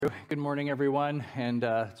Good morning, everyone, and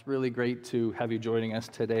it's really great to have you joining us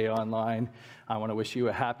today online. I want to wish you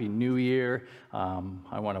a happy new year.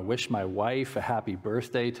 I want to wish my wife a happy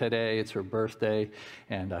birthday today. It's her birthday,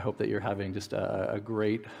 and I hope that you're having just a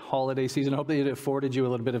great holiday season. I hope that it afforded you a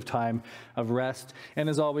little bit of time of rest. And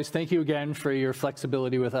as always, thank you again for your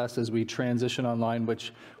flexibility with us as we transition online,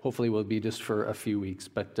 which hopefully will be just for a few weeks.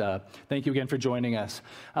 But thank you again for joining us.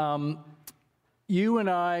 You and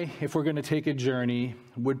I, if we're going to take a journey,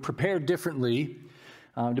 would prepare differently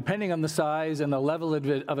depending on the size and the level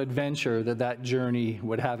of adventure that journey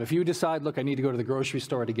would have. If you decide, look, I need to go to the grocery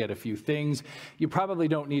store to get a few things, you probably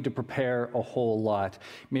don't need to prepare a whole lot.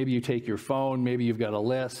 Maybe you take your phone, maybe you've got a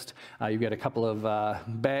list, you've got a couple of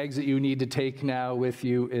bags that you need to take now with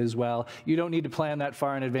you as well. You don't need to plan that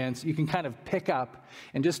far in advance. You can kind of pick up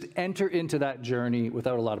and just enter into that journey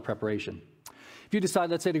without a lot of preparation. If you decide,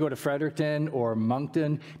 let's say, to go to Fredericton or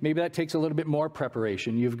Moncton, maybe that takes a little bit more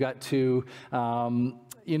preparation. You've got to,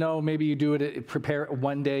 maybe you do it, prepare it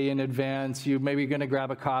one day in advance. You maybe going to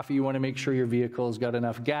grab a coffee. You want to make sure your vehicle's got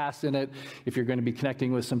enough gas in it. If you're going to be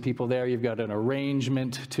connecting with some people there, you've got an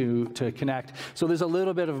arrangement to connect. So there's a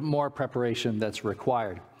little bit of more preparation that's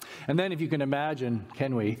required. And then if you can imagine,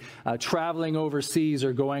 can we, traveling overseas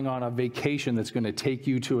or going on a vacation that's going to take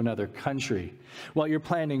you to another country. Well, you're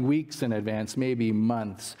planning weeks in advance, maybe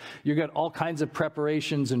months. You've got all kinds of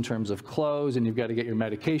preparations in terms of clothes, and you've got to get your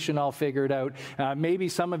medication all figured out. Maybe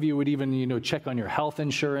some of you would even, check on your health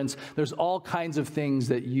insurance. There's all kinds of things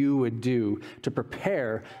that you would do to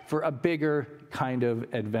prepare for a bigger kind of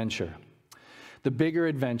adventure. The bigger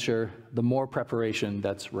adventure, the more preparation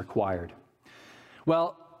that's required.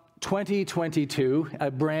 Well, 2022,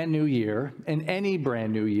 a brand new year, and any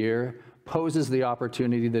brand new year poses the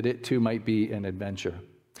opportunity that it too might be an adventure.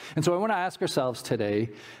 And so I want to ask ourselves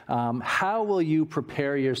today, how will you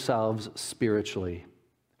prepare yourselves spiritually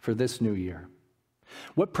for this new year?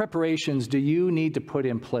 What preparations do you need to put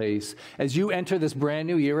in place as you enter this brand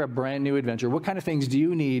new year, a brand new adventure? What kind of things do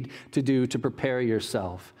you need to do to prepare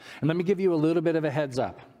yourself? And let me give you a little bit of a heads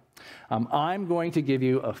up. I'm going to give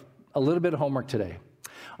you a little bit of homework today.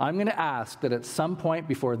 I'm going to ask that at some point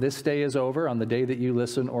before this day is over, on the day that you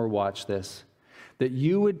listen or watch this, that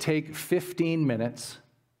you would take 15 minutes,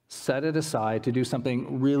 set it aside to do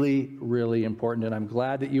something really, really important. And I'm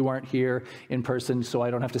glad that you aren't here in person, so I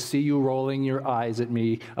don't have to see you rolling your eyes at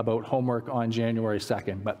me about homework on January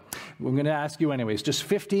 2nd. But I'm going to ask you anyways, just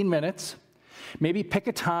 15 minutes. Maybe pick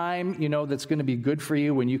a time, that's going to be good for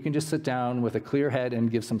you when you can just sit down with a clear head and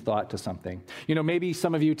give some thought to something. Maybe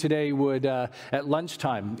some of you today would, at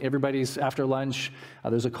lunchtime, everybody's after lunch,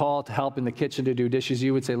 there's a call to help in the kitchen to do dishes.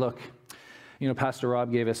 You would say, look, Pastor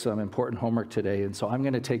Rob gave us some important homework today, and so I'm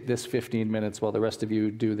going to take this 15 minutes while the rest of you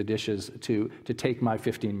do the dishes to take my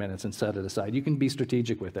 15 minutes and set it aside. You can be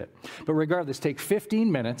strategic with it. But regardless, take 15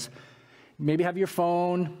 minutes. Maybe have your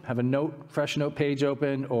phone, have a fresh note page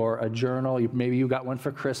open, or a journal. Maybe you got one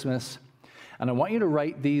for Christmas. And I want you to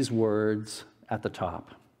write these words at the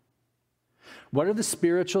top. What are the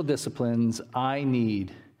spiritual disciplines I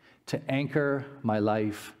need to anchor my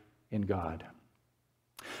life in God?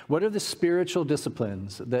 What are the spiritual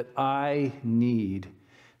disciplines that I need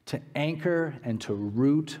to anchor and to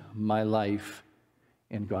root my life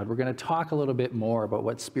in God? We're going to talk a little bit more about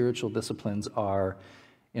what spiritual disciplines are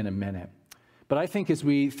in a minute. But I think as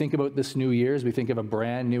we think about this new year, as we think of a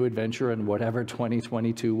brand new adventure and whatever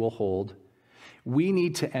 2022 will hold, we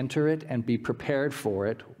need to enter it and be prepared for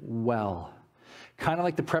it well. Kind of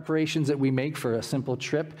like the preparations that we make for a simple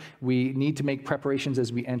trip, we need to make preparations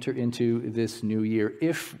as we enter into this new year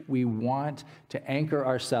if we want to anchor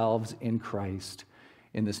ourselves in Christ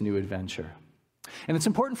in this new adventure. And it's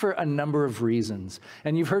important for a number of reasons.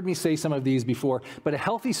 And you've heard me say some of these before, but a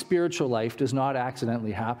healthy spiritual life does not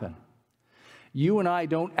accidentally happen. You and I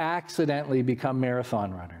don't accidentally become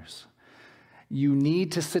marathon runners. You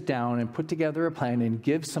need to sit down and put together a plan and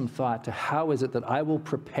give some thought to how is it that I will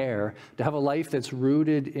prepare to have a life that's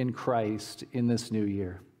rooted in Christ in this new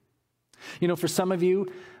year. For some of you,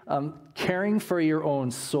 caring for your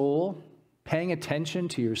own soul, paying attention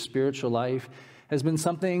to your spiritual life has been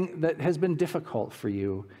something that has been difficult for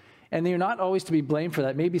you. And you're not always to be blamed for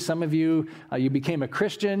that. Maybe some of you, you became a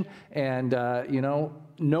Christian and,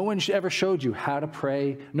 no one ever showed you how to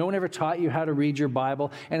pray. No one ever taught you how to read your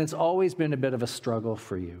Bible. And it's always been a bit of a struggle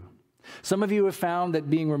for you. Some of you have found that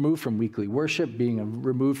being removed from weekly worship, being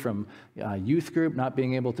removed from youth group, not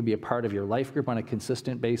being able to be a part of your life group on a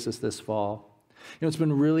consistent basis this fall, it's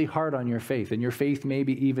been really hard on your faith. And your faith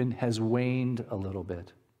maybe even has waned a little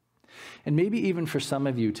bit. And maybe even for some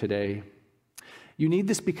of you today, you need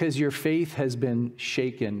this because your faith has been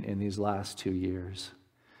shaken in these last 2 years.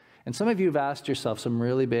 And some of you have asked yourself some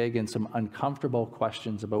really big and some uncomfortable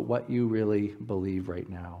questions about what you really believe right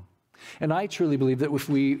now. And I truly believe that if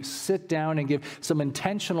we sit down and give some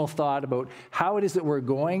intentional thought about how it is that we're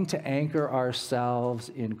going to anchor ourselves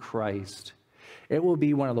in Christ, it will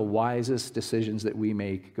be one of the wisest decisions that we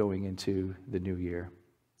make going into the new year.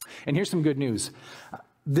 And here's some good news.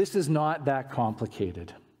 This is not that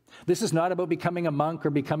complicated. This is not about becoming a monk or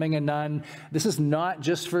becoming a nun. This is not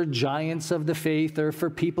just for giants of the faith or for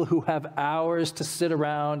people who have hours to sit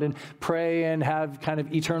around and pray and have kind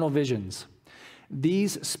of eternal visions.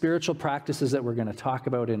 These spiritual practices that we're going to talk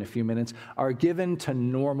about in a few minutes are given to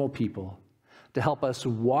normal people to help us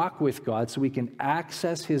walk with God so we can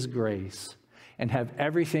access His grace and have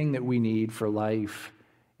everything that we need for life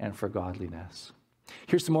and for godliness.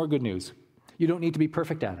 Here's some more good news. You don't need to be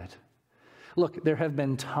perfect at it. Look, there have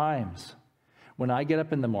been times when I get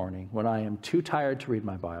up in the morning, when I am too tired to read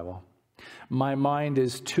my Bible, my mind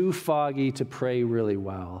is too foggy to pray really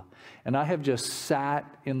well, and I have just sat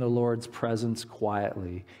in the Lord's presence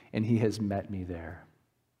quietly, and He has met me there.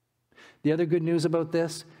 The other good news about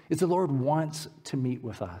this is the Lord wants to meet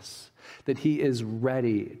with us, that He is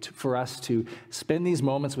ready for us to spend these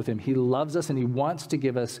moments with Him. He loves us, and He wants to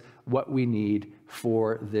give us what we need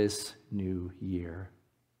for this new year.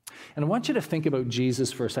 And I want you to think about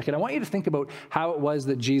Jesus for a second. I want you to think about how it was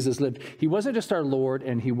that Jesus lived. He wasn't just our Lord,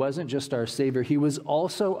 and He wasn't just our Savior. He was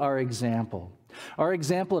also our example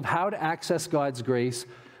of how to access God's grace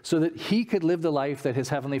so that He could live the life that His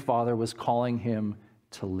Heavenly Father was calling Him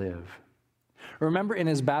to live. Remember, in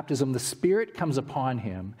His baptism, the Spirit comes upon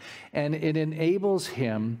Him, and it enables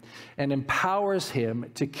Him and empowers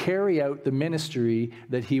Him to carry out the ministry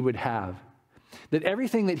that He would have. That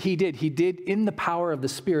everything that He did in the power of the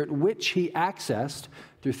Spirit, which He accessed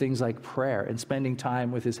through things like prayer and spending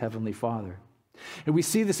time with His Heavenly Father. And we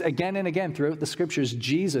see this again and again throughout the Scriptures,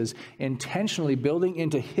 Jesus intentionally building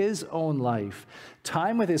into His own life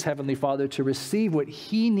time with His Heavenly Father to receive what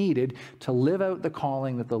He needed to live out the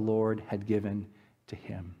calling that the Lord had given to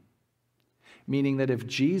Him. Meaning that if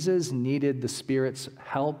Jesus needed the Spirit's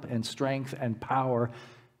help and strength and power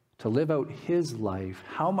to live out His life,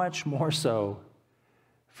 how much more so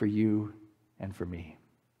for you and for me?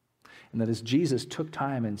 And that as Jesus took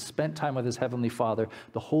time and spent time with His Heavenly Father,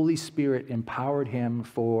 the Holy Spirit empowered Him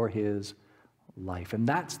for His life. And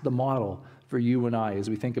that's the model for you and I as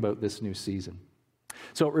we think about this new season.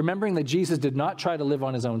 So remembering that Jesus did not try to live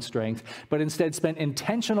on His own strength, but instead spent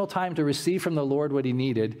intentional time to receive from the Lord what He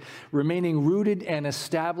needed, remaining rooted and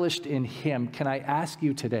established in Him, can I ask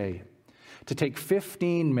you today to take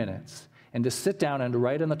 15 minutes and to sit down and to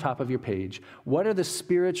write on the top of your page, what are the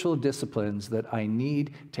spiritual disciplines that I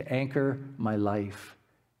need to anchor my life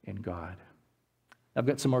in God? I've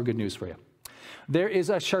got some more good news for you. There is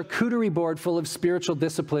a charcuterie board full of spiritual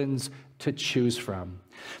disciplines to choose from.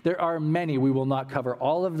 There are many. We will not cover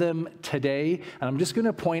all of them today, and I'm just going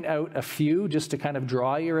to point out a few just to kind of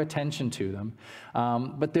draw your attention to them.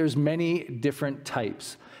 But there's many different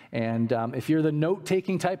types. And if you're the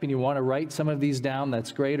note-taking type and you want to write some of these down,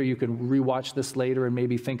 that's great, or you can rewatch this later and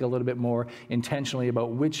maybe think a little bit more intentionally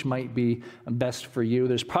about which might be best for you.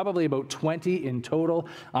 There's probably about 20 in total.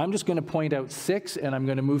 I'm just going to point out 6, and I'm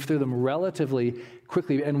going to move through them relatively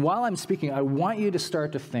quickly. And while I'm speaking, I want you to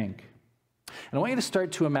start to think. And I want you to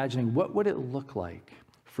start to imagining, what would it look like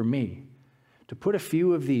for me to put a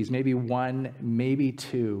few of these, maybe 1, maybe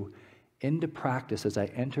 2, into practice as I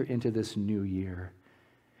enter into this new year?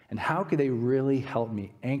 And how could they really help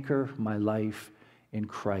me anchor my life in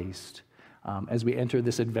Christ as we enter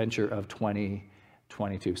this adventure of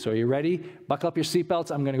 2022? So are you ready? Buckle up your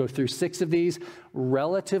seatbelts. I'm going to go through 6 of these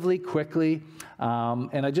relatively quickly.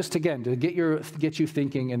 And I just, again, to get you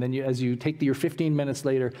thinking, and then as you take your 15 minutes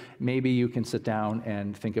later, maybe you can sit down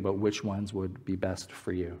and think about which ones would be best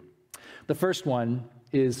for you. The first one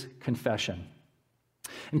is confession.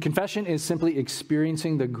 And confession is simply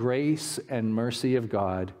experiencing the grace and mercy of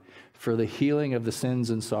God for the healing of the sins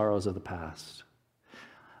and sorrows of the past.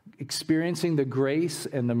 Experiencing the grace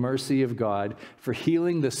and the mercy of God for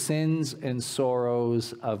healing the sins and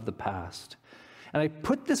sorrows of the past. And I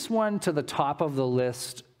put this one to the top of the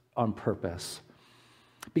list on purpose.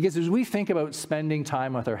 Because as we think about spending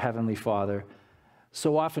time with our Heavenly Father,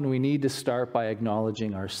 so often we need to start by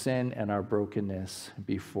acknowledging our sin and our brokenness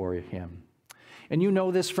before Him. And you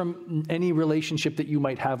know this from any relationship that you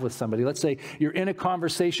might have with somebody. Let's say you're in a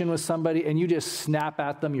conversation with somebody and you just snap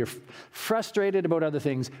at them. You're frustrated about other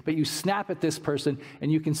things, but you snap at this person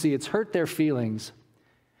and you can see it's hurt their feelings.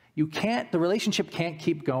 The relationship can't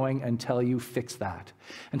keep going until you fix that,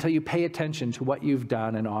 until you pay attention to what you've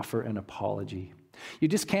done and offer an apology. You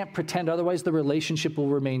just can't pretend, otherwise the relationship will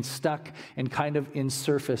remain stuck and kind of in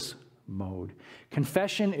surface mode.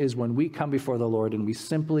 Confession is when we come before the Lord and we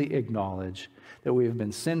simply acknowledge that we have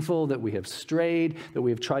been sinful, that we have strayed, that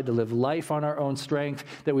we have tried to live life on our own strength,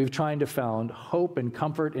 that we've tried to find hope and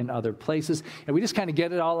comfort in other places, and we just kind of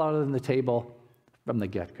get it all out on the table from the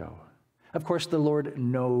get-go. Of course, the Lord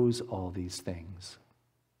knows all these things.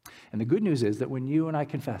 And the good news is that when you and I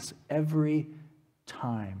confess every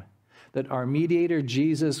time that our mediator,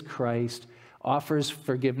 Jesus Christ, offers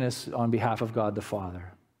forgiveness on behalf of God the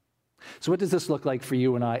Father. So what does this look like for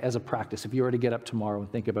you and I as a practice? If you were to get up tomorrow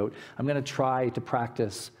and think about, I'm going to try to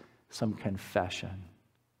practice some confession.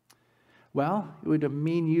 Well, it would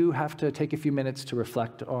mean you have to take a few minutes to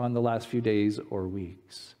reflect on the last few days or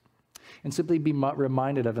weeks and simply be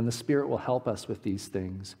reminded of, and the Spirit will help us with these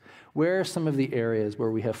things. Where are some of the areas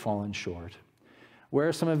where we have fallen short? Where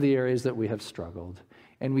are some of the areas that we have struggled?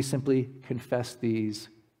 And we simply confess these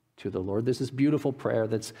to the Lord. There's this beautiful prayer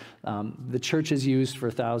that's the church has used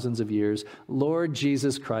for thousands of years. Lord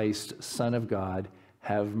Jesus Christ, Son of God,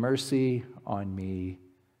 have mercy on me,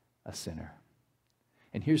 a sinner.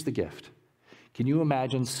 And here's the gift. Can you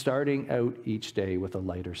imagine starting out each day with a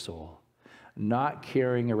lighter soul, not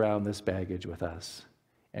carrying around this baggage with us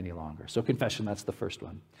any longer? So confession, that's the first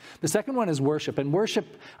one. The second one is worship. And worship,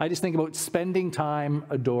 I just think about spending time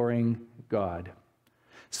adoring God.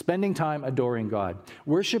 Spending time adoring God.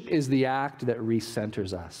 Worship is the act that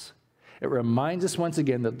recenters us. It reminds us once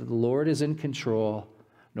again that the Lord is in control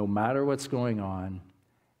no matter what's going on,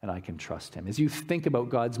 and I can trust him. As you think about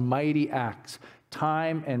God's mighty acts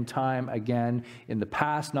time and time again in the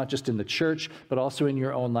past, not just in the church, but also in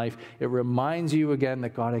your own life, it reminds you again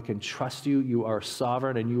that God, I can trust you, you are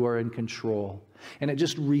sovereign, and you are in control. And it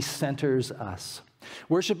just recenters us.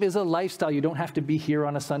 Worship is a lifestyle. You don't have to be here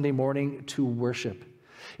on a Sunday morning to worship.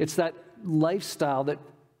 It's that lifestyle that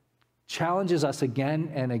challenges us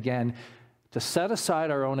again and again to set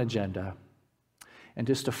aside our own agenda and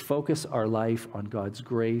just to focus our life on God's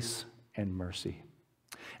grace and mercy.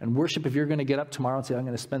 And worship, if you're going to get up tomorrow and say, I'm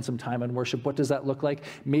going to spend some time on worship, what does that look like?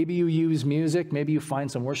 Maybe you use music. Maybe you find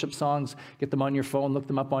some worship songs, get them on your phone, look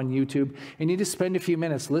them up on YouTube, and you just spend a few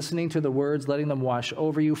minutes listening to the words, letting them wash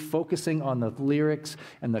over you, focusing on the lyrics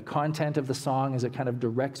and the content of the song as it kind of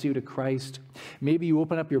directs you to Christ. Maybe you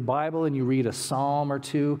open up your Bible and you read a psalm or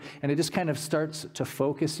two, and it just kind of starts to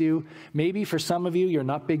focus you. Maybe for some of you, you're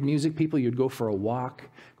not big music people, you'd go for a walk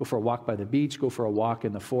by the beach, go for a walk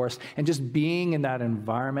in the forest, and just being in that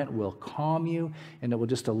environment will calm you, and it will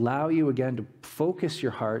just allow you again to focus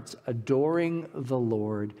your hearts adoring the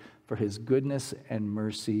Lord for his goodness and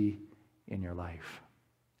mercy in your life.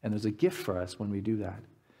 And there's a gift for us when we do that.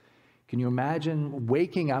 Can you imagine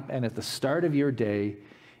waking up and at the start of your day,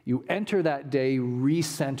 you enter that day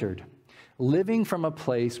recentered, living from a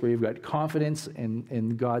place where you've got confidence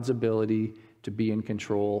in God's ability to be in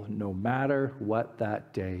control no matter what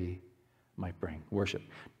that day might bring. Worship.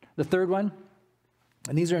 The third one,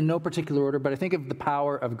 and these are in no particular order, but I think of the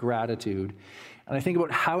power of gratitude. And I think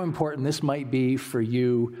about how important this might be for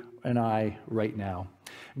you and I right now.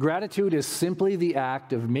 Gratitude is simply the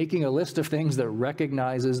act of making a list of things that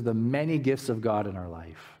recognizes the many gifts of God in our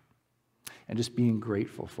life and just being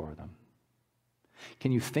grateful for them.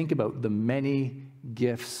 Can you think about the many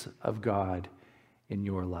gifts of God in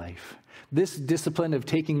your life? This discipline of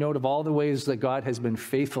taking note of all the ways that God has been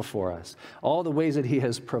faithful for us, all the ways that he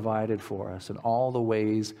has provided for us, and all the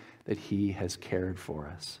ways that he has cared for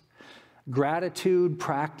us. Gratitude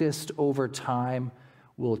practiced over time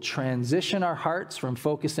will transition our hearts from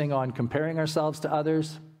focusing on comparing ourselves to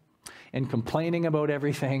others and complaining about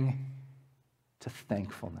everything to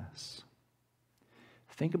thankfulness.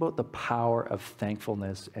 Think about the power of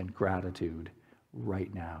thankfulness and gratitude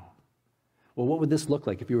right now. Well, what would this look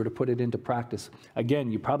like if you were to put it into practice?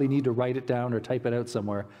 Again, you probably need to write it down or type it out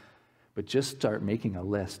somewhere, but just start making a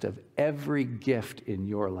list of every gift in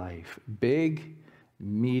your life, big,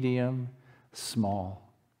 medium,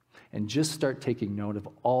 small, and just start taking note of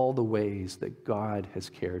all the ways that God has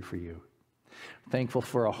cared for you. Thankful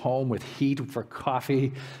for a home with heat, for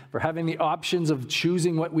coffee, for having the options of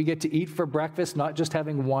choosing what we get to eat for breakfast, not just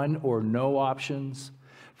having one or no options,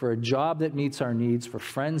 for a job that meets our needs, for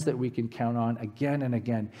friends that we can count on again and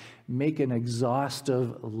again. Make an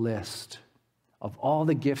exhaustive list of all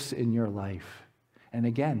the gifts in your life. And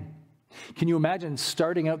again, can you imagine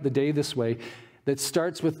starting out the day this way, that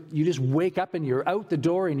starts with you just wake up and you're out the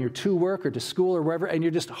door and you're to work or to school or wherever, and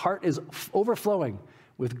your just heart is overflowing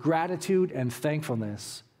with gratitude and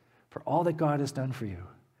thankfulness for all that God has done for you.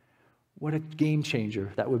 What a game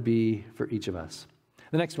changer that would be for each of us.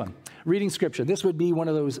 The next one, reading Scripture. This would be one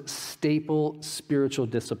of those staple spiritual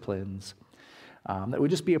disciplines that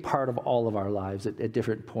would just be a part of all of our lives at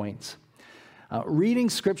different points. Reading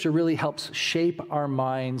Scripture really helps shape our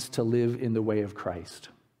minds to live in the way of Christ.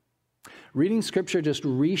 Reading Scripture just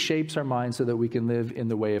reshapes our minds so that we can live in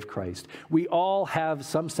the way of Christ. We all have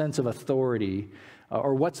some sense of authority,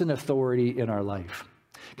 or what's an authority in our life.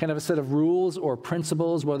 Kind of a set of rules or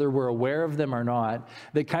principles, whether we're aware of them or not,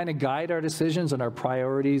 that kind of guide our decisions and our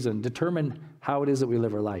priorities and determine how it is that we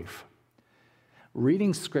live our life.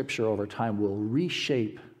 Reading Scripture over time will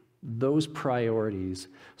reshape those priorities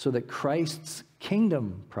so that Christ's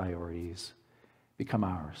kingdom priorities become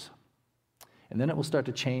ours. And then it will start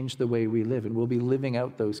to change the way we live, and we'll be living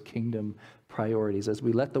out those kingdom priorities as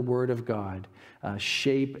we let the Word of God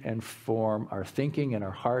shape and form our thinking and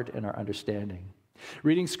our heart and our understanding.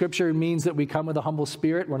 Reading Scripture means that we come with a humble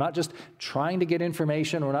spirit. We're not just trying to get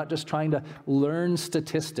information. We're not just trying to learn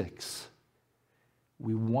statistics.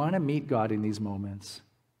 We want to meet God in these moments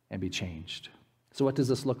and be changed. So what does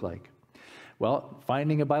this look like? Well,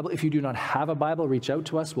 finding a Bible. If you do not have a Bible, reach out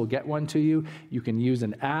to us. We'll get one to you. You can use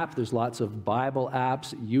an app. There's lots of Bible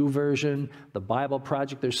apps, YouVersion, the Bible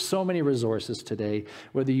Project. There's so many resources today,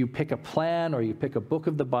 whether you pick a plan or you pick a book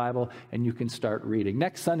of the Bible, and you can start reading.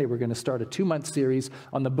 Next Sunday, we're going to start a 2-month series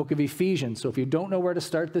on the book of Ephesians. So if you don't know where to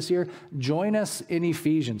start this year, join us in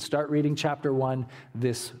Ephesians. Start reading chapter 1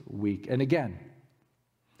 this week. And again,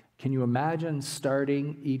 can you imagine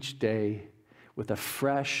starting each day with a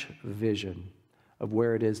fresh vision of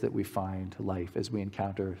where it is that we find life as we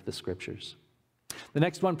encounter the Scriptures? The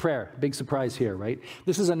next one, prayer. Big surprise here, right?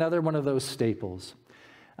 This is another one of those staples.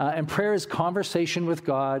 And prayer is conversation with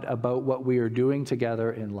God about what we are doing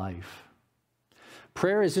together in life.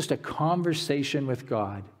 Prayer is just a conversation with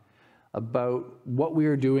God about what we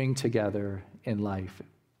are doing together in life.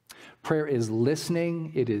 Prayer is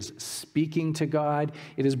listening. It is speaking to God.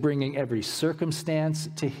 It is bringing every circumstance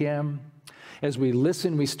to Him. As we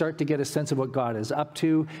listen, we start to get a sense of what God is up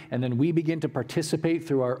to, and then we begin to participate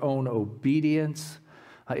through our own obedience.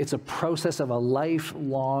 It's a process of a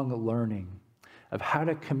lifelong learning of how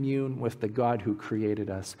to commune with the God who created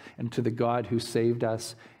us and to the God who saved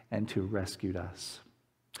us and who rescued us.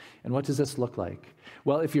 And what does this look like?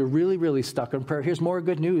 Well, if you're really, really stuck on prayer, here's more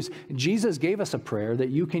good news. Jesus gave us a prayer that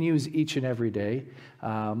you can use each and every day,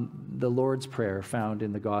 the Lord's Prayer found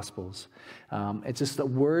in the Gospels. It's just the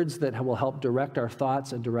words that will help direct our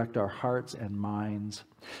thoughts and direct our hearts and minds.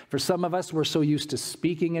 For some of us, we're so used to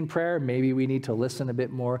speaking in prayer, maybe we need to listen a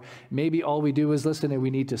bit more. Maybe all we do is listen and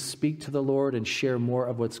we need to speak to the Lord and share more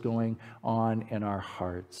of what's going on in our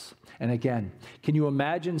hearts. And again, can you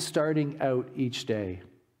imagine starting out each day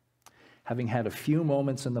having had a few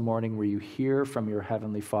moments in the morning where you hear from your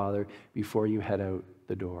Heavenly Father before you head out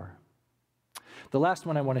the door? The last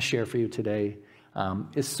one I want to share for you today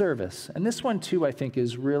is service. And this one, too, I think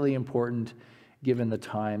is really important given the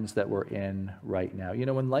times that we're in right now. You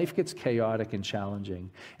know, when life gets chaotic and challenging,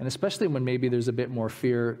 and especially when maybe there's a bit more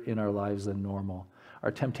fear in our lives than normal,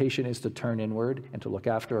 our temptation is to turn inward and to look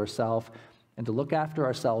after ourselves, and to look after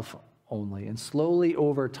ourselves only. And slowly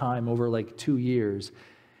over time, over like 2 years,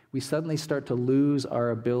 we suddenly start to lose our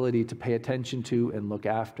ability to pay attention to and look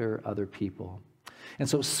after other people. And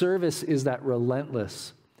so service is that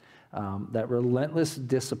relentless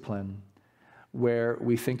discipline where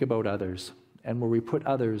we think about others and where we put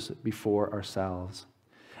others before ourselves.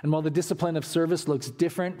 And while the discipline of service looks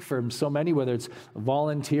different from so many, whether it's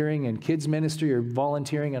volunteering in kids ministry or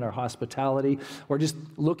volunteering in our hospitality, or just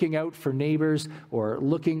looking out for neighbors, or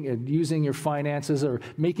looking at using your finances, or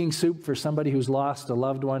making soup for somebody who's lost a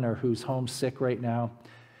loved one or who's homesick right now,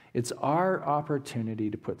 it's our opportunity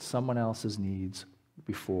to put someone else's needs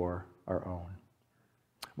before our own.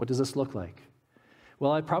 What does this look like?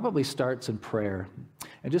 Well, it probably starts in prayer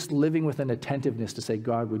and just living with an attentiveness to say,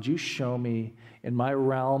 God, would you show me in my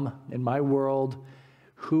realm, in my world,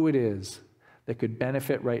 who it is that could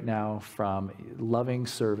benefit right now from loving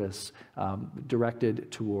service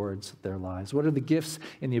directed towards their lives? What are the gifts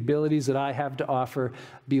and the abilities that I have to offer?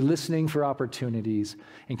 Be listening for opportunities.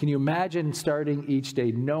 And can you imagine starting each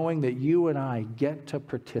day knowing that you and I get to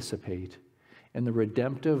participate in the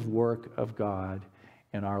redemptive work of God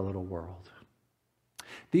in our little world?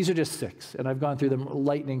 These are just 6, and I've gone through them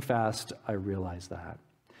lightning fast. I realize that.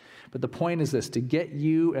 But the point is this, to get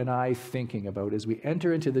you and I thinking about as we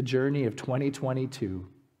enter into the journey of 2022,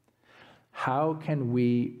 how can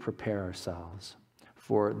we prepare ourselves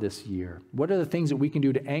for this year? What are the things that we can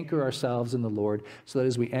do to anchor ourselves in the Lord so that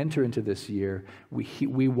as we enter into this year,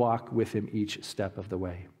 we walk with Him each step of the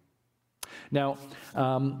way? Now,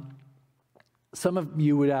 Some of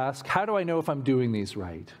you would ask, how do I know if I'm doing these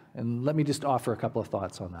right? And let me just offer a couple of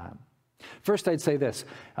thoughts on that. First, I'd say this.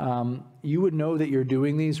 You would know that you're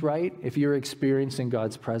doing these right if you're experiencing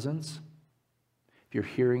God's presence, if you're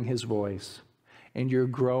hearing his voice, and you're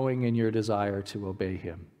growing in your desire to obey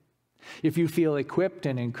him. If you feel equipped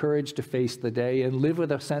and encouraged to face the day and live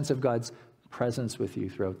with a sense of God's presence with you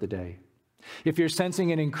throughout the day. If you're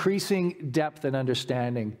sensing an increasing depth and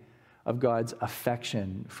understanding of God's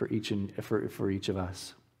affection for each of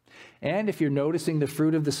us. And if you're noticing the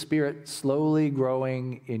fruit of the Spirit slowly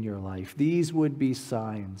growing in your life, these would be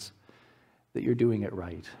signs that you're doing it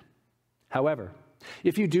right. However,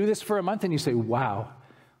 if you do this for a month and you say, wow,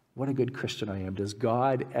 what a good Christian I am, does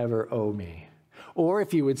God ever owe me? Or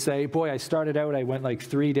if you would say, boy, I started out, I went like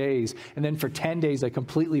 3 days, and then for 10 days I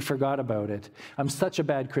completely forgot about it. I'm such a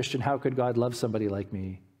bad Christian, how could God love somebody like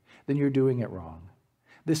me? Then you're doing it wrong.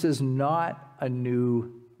 This is not a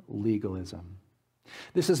new legalism.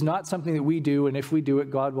 This is not something that we do, and if we do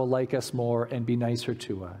it, God will like us more and be nicer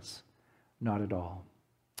to us. Not at all.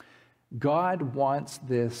 God wants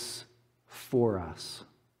this for us.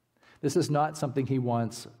 This is not something he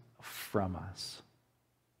wants from us.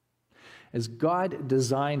 As God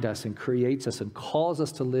designed us and creates us and calls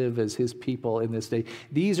us to live as his people in this day,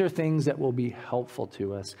 these are things that will be helpful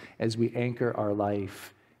to us as we anchor our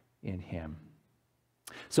life in him.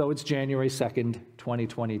 So it's January 2nd,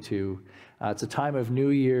 2022. It's a time of New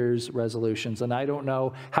Year's resolutions, and I don't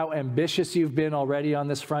know how ambitious you've been already on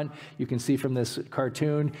this front. You can see from this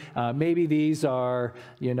cartoon, maybe these are,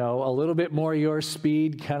 a little bit more your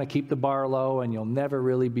speed, kind of keep the bar low, and you'll never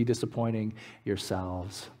really be disappointing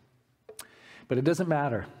yourselves. But it doesn't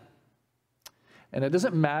matter. And it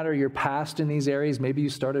doesn't matter your past in these areas. Maybe you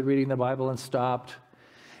started reading the Bible and stopped.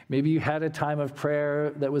 Maybe you had a time of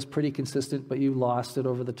prayer that was pretty consistent, but you lost it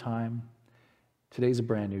over the time. Today's a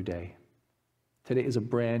brand new day. Today is a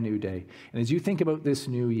brand new day. And as you think about this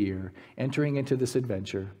new year, entering into this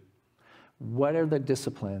adventure, what are the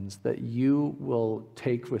disciplines that you will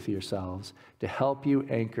take with yourselves to help you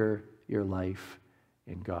anchor your life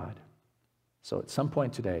in God? So at some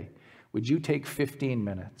point today, would you take 15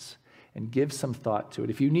 minutes and give some thought to it?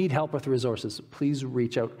 If you need help with resources, please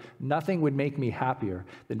reach out. Nothing would make me happier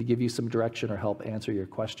than to give you some direction or help answer your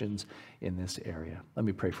questions in this area. Let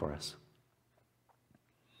me pray for us.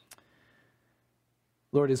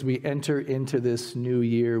 Lord, as we enter into this new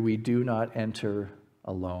year, we do not enter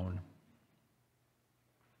alone.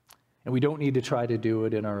 And we don't need to try to do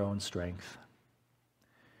it in our own strength.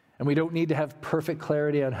 And we don't need to have perfect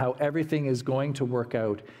clarity on how everything is going to work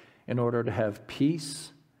out in order to have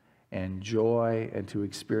peace and joy and to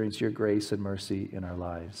experience your grace and mercy in our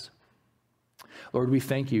lives. Lord, we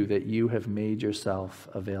thank you that you have made yourself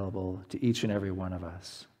available to each and every one of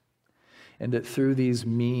us. And that through these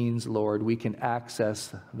means, Lord, we can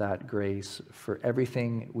access that grace for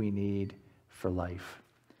everything we need for life.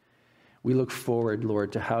 We look forward,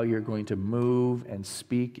 Lord, to how you're going to move and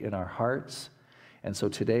speak in our hearts. And so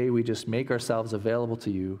today we just make ourselves available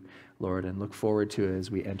to you, Lord, and look forward to it as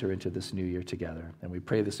we enter into this new year together. And we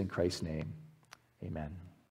pray this in Christ's name. Amen.